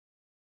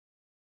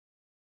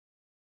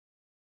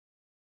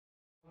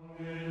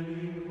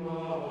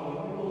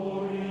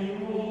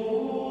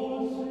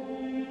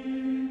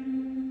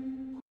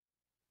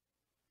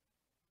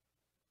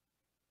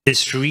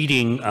This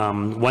reading,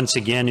 once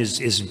again,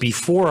 is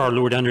before our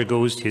Lord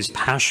undergoes his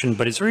passion,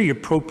 but it's very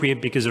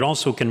appropriate because it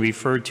also can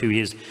refer to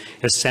his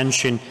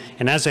ascension.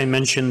 And as I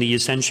mentioned, the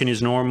ascension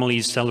is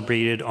normally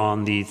celebrated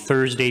on the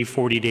Thursday,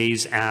 40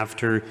 days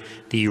after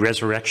the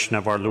resurrection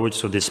of our Lord.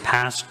 So this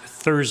past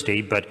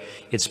Thursday, but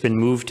it's been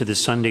moved to the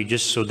Sunday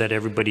just so that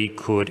everybody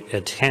could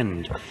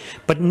attend.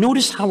 But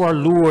notice how our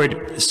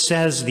Lord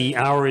says the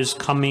hour is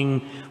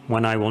coming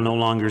when I will no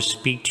longer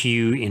speak to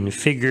you in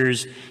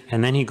figures.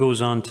 And then he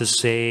goes on to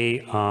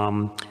say,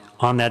 on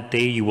that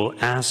day you will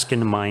ask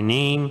in my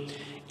name,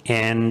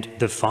 and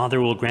the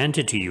Father will grant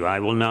it to you. I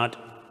will not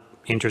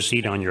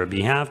intercede on your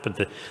behalf, but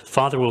the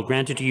Father will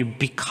grant it to you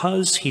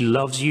because he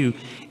loves you.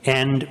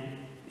 And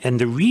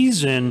the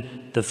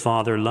reason the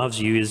Father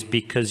loves you is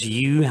because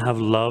you have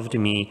loved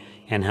me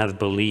and have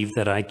believed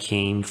that I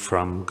came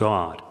from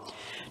God.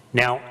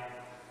 Now,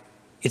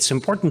 it's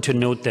important to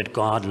note that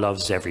God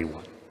loves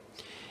everyone.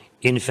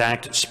 In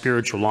fact,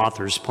 spiritual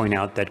authors point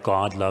out that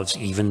God loves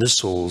even the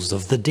souls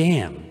of the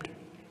damned.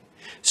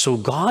 So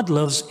God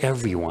loves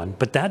everyone,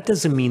 but that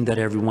doesn't mean that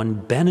everyone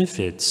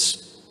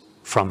benefits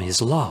from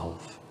his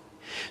love.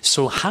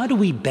 So how do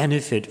we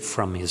benefit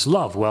from his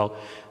love? Well,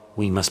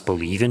 we must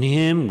believe in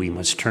him, we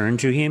must turn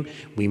to him,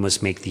 we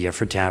must make the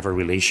effort to have a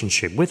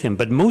relationship with him.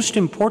 But most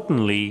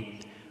importantly,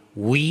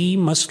 we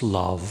must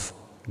love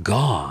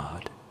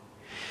God.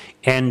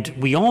 And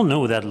we all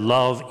know that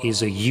love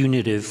is a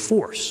unitive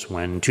force.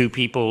 When two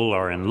people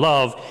are in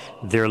love,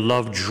 their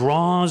love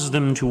draws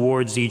them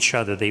towards each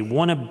other. They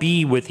want to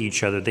be with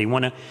each other. They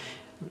want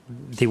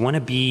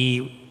to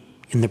be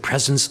in the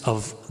presence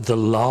of the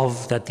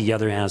love that the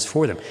other has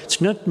for them.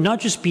 It's not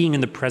just being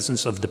in the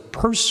presence of the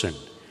person,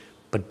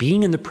 but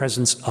being in the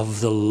presence of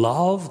the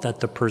love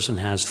that the person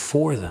has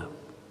for them.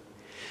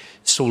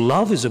 So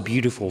love is a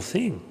beautiful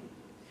thing.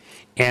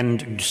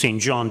 And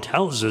St. John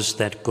tells us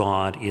that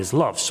God is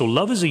love. So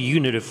love is a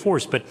unitive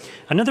force. But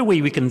another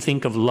way we can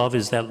think of love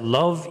is that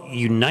love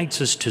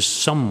unites us to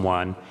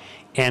someone.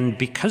 And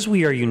because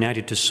we are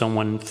united to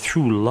someone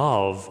through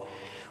love,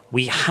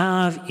 we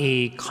have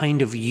a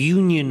kind of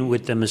union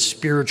with them, a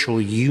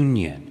spiritual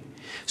union.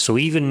 So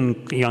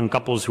even young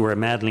couples who are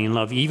madly in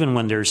love, even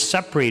when they're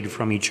separated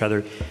from each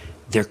other,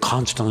 they're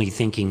constantly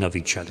thinking of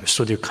each other.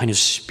 So they're kind of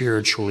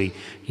spiritually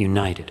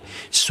united.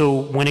 So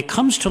when it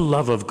comes to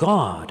love of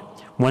God,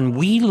 when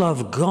we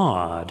love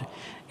God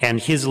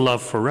and his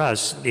love for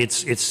us,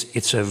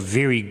 it's a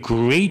very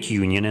great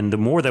union. And the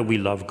more that we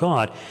love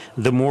God,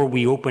 the more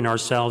we open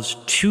ourselves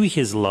to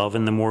his love,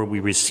 and the more we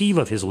receive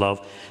of his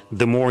love,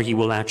 the more he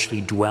will actually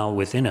dwell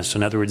within us.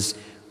 In other words,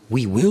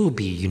 we will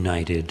be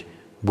united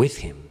with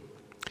him.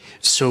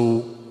 So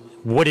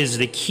what is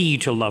the key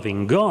to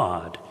loving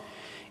God?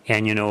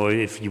 And, you know,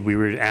 if we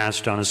were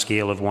asked on a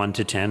scale of 1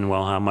 to 10,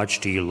 well, how much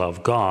do you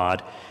love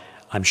God?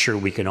 I'm sure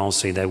we can all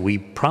say that we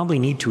probably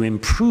need to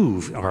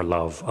improve our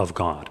love of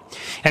God.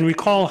 And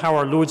recall how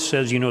our Lord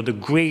says, you know, the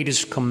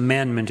greatest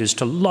commandment is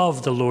to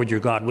love the Lord your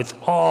God with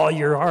all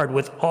your heart,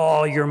 with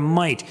all your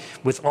might,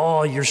 with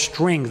all your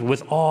strength,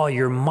 with all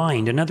your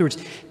mind. In other words,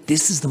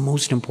 this is the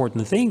most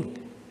important thing.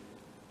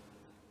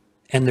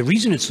 And the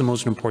reason it's the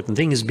most important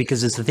thing is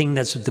because it's the thing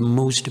that's the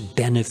most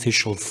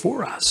beneficial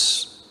for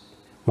us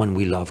when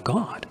we love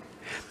God.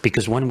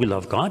 Because when we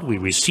love God, we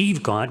receive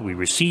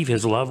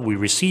his love, we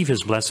receive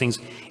his blessings,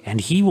 and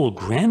he will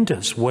grant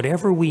us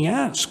whatever we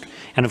ask.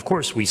 And of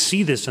course, we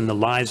see this in the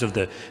lives of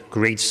the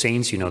great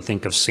saints. You know,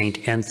 think of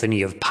Saint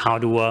Anthony of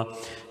Padua.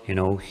 You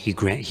know, he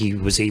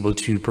was able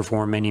to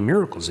perform many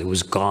miracles. It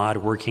was God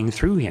working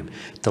through him,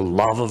 the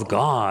love of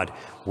God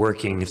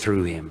working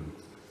through him.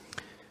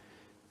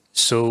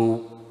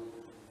 So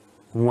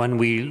when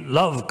we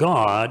love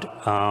God,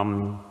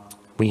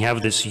 we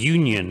have this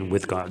union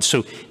with God.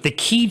 So the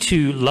key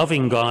to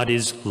loving God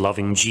is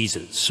loving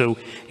Jesus. So,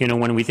 you know,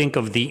 when we think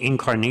of the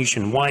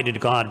incarnation, why did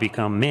God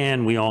become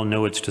man? We all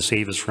know it's to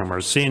save us from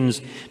our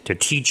sins, to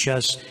teach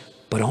us,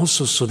 but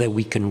also so that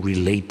we can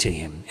relate to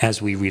him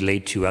as we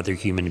relate to other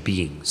human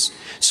beings.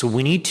 So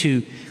we need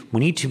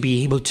to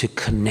be able to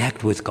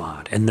connect with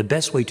God. And the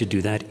best way to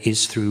do that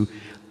is through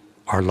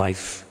our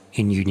life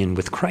in union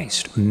with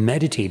Christ,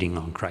 meditating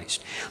on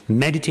Christ,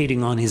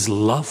 meditating on his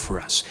love for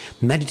us,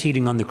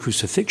 meditating on the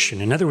crucifixion.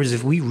 In other words,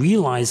 if we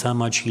realize how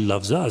much he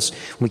loves us,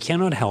 we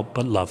cannot help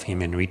but love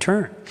him in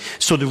return.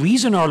 So the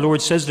reason our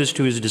Lord says this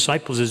to his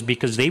disciples is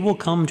because they will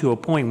come to a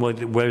point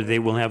where they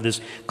will have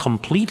this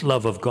complete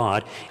love of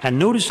God. And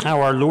notice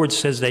how our Lord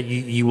says that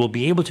you will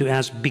be able to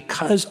ask,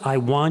 because I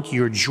want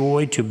your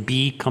joy to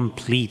be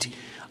complete.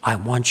 I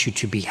want you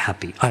to be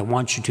happy. I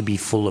want you to be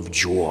full of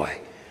joy.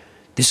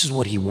 This is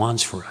what he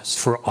wants for us,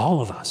 for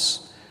all of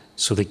us.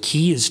 So the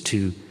key is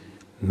to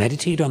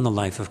meditate on the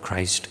life of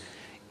Christ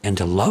and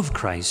to love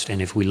Christ.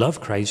 And if we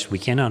love Christ, we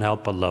cannot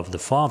help but love the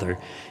Father.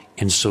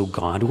 And so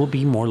God will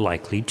be more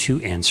likely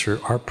to answer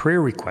our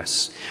prayer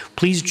requests.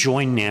 Please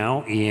join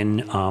now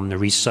in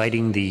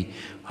reciting the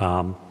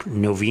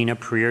novena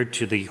prayer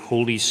to the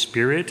Holy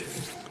Spirit.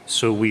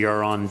 So we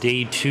are on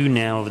day 2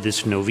 now of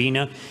this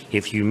novena.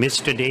 If you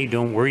missed a day,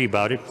 don't worry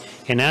about it.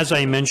 And as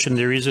I mentioned,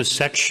 there is a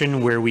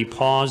section where we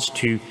pause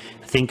to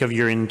think of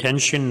your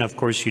intention. Of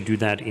course, you do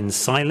that in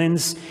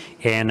silence.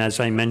 And as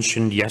I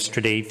mentioned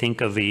yesterday, think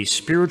of a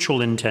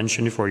spiritual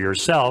intention for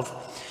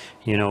yourself.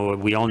 You know,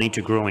 we all need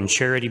to grow in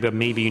charity, but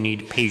maybe you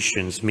need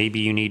patience.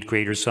 Maybe you need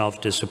greater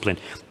self-discipline.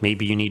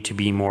 Maybe you need to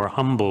be more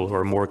humble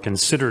or more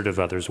considerate of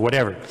others,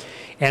 whatever.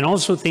 And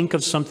also think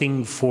of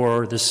something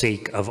for the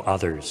sake of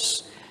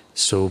others.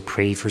 So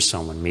pray for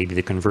someone, maybe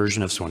the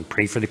conversion of someone.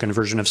 Pray for the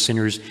conversion of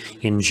sinners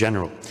in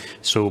general.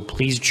 So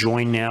please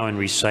join now in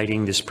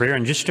reciting this prayer.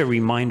 And just a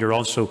reminder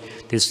also,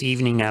 this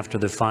evening after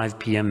the 5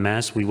 p.m.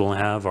 Mass, we will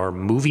have our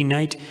movie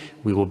night.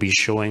 We will be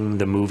showing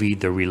the movie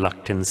The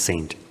Reluctant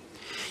Saint.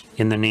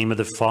 In the name of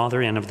the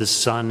Father, and of the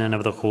Son, and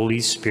of the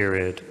Holy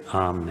Spirit.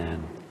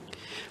 Amen.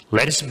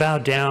 Let us bow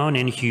down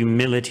in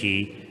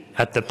humility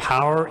at the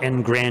power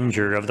and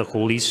grandeur of the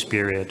Holy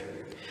Spirit.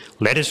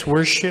 Let us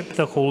worship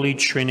the Holy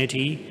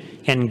Trinity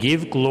and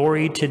give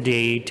glory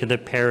today to the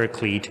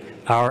Paraclete,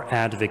 our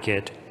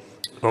advocate.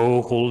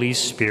 O Holy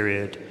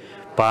Spirit,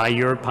 by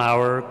your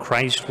power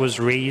Christ was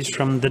raised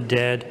from the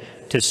dead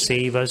to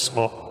save us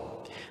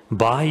all.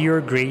 By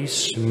your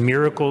grace,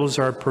 miracles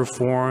are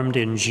performed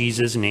in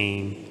Jesus'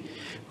 name.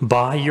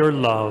 By your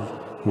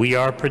love, we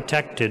are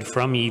protected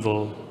from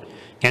evil.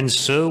 And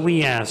so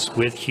we ask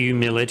with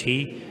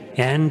humility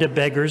and a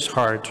beggar's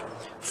heart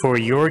for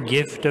your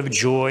gift of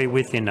joy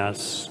within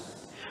us.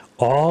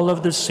 All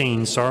of the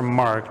saints are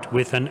marked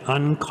with an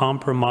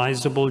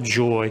uncompromisable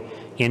joy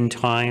in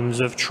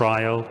times of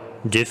trial,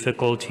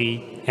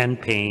 difficulty,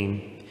 and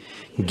pain.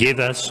 Give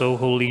us, O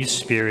Holy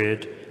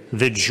Spirit,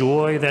 the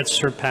joy that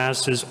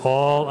surpasses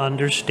all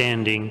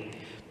understanding,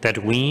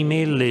 that we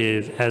may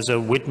live as a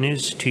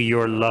witness to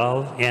your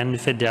love and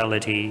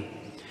fidelity.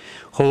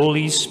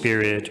 Holy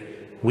Spirit,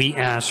 we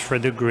ask for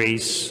the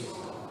grace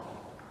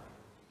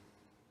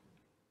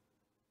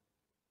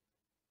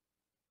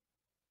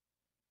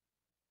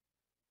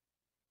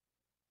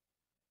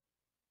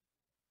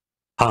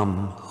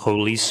Come,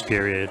 Holy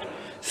Spirit,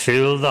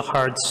 fill the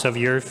hearts of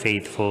your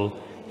faithful,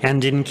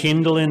 and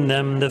enkindle in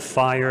them the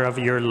fire of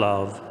your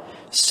love.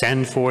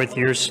 Send forth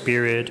your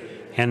Spirit,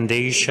 and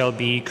they shall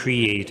be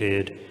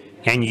created,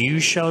 and you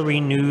shall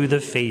renew the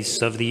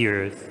face of the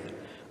earth.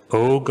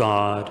 O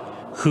God,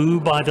 who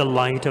by the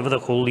light of the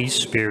Holy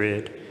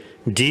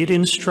Spirit did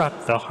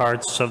instruct the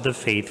hearts of the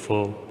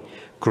faithful,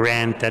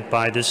 grant that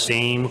by the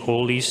same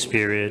Holy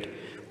Spirit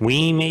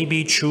we may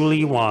be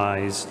truly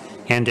wise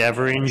and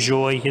ever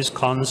enjoy his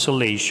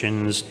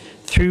consolations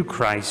through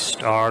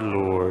Christ our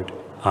Lord.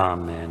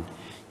 Amen.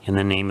 In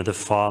the name of the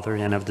Father,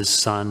 and of the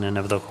Son, and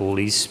of the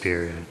Holy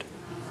Spirit.